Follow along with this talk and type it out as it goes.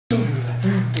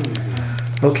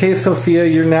Okay, Sophia,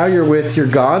 you're with your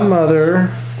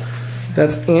godmother.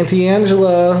 That's Auntie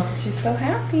Angela. She's so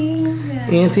happy. Yeah.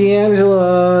 Auntie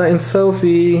Angela and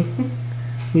Sophie.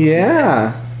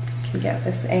 Yeah. Can you get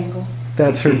this angle?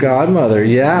 That's her godmother,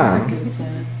 yeah.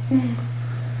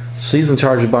 She's in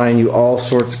charge of buying you all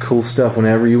sorts of cool stuff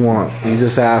whenever you want. You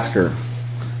just ask her.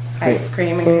 Ice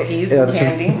cream and cookies and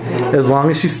candy. As long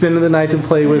as she's spending the night to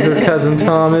play with her cousin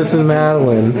Thomas and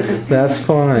Madeline, that's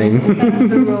fine. That's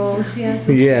the rules, yes.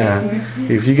 Yeah.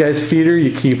 If you guys feed her,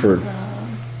 you keep her.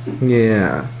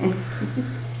 Yeah.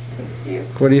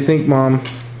 What do you think, Mom?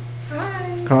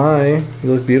 Hi. Hi.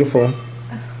 You look beautiful.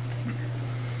 Oh,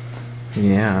 thanks.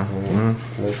 Yeah.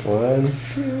 Look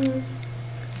one.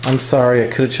 I'm sorry, I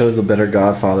could have chose a better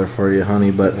godfather for you,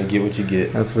 honey, but You get what you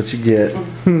get. that's what you get.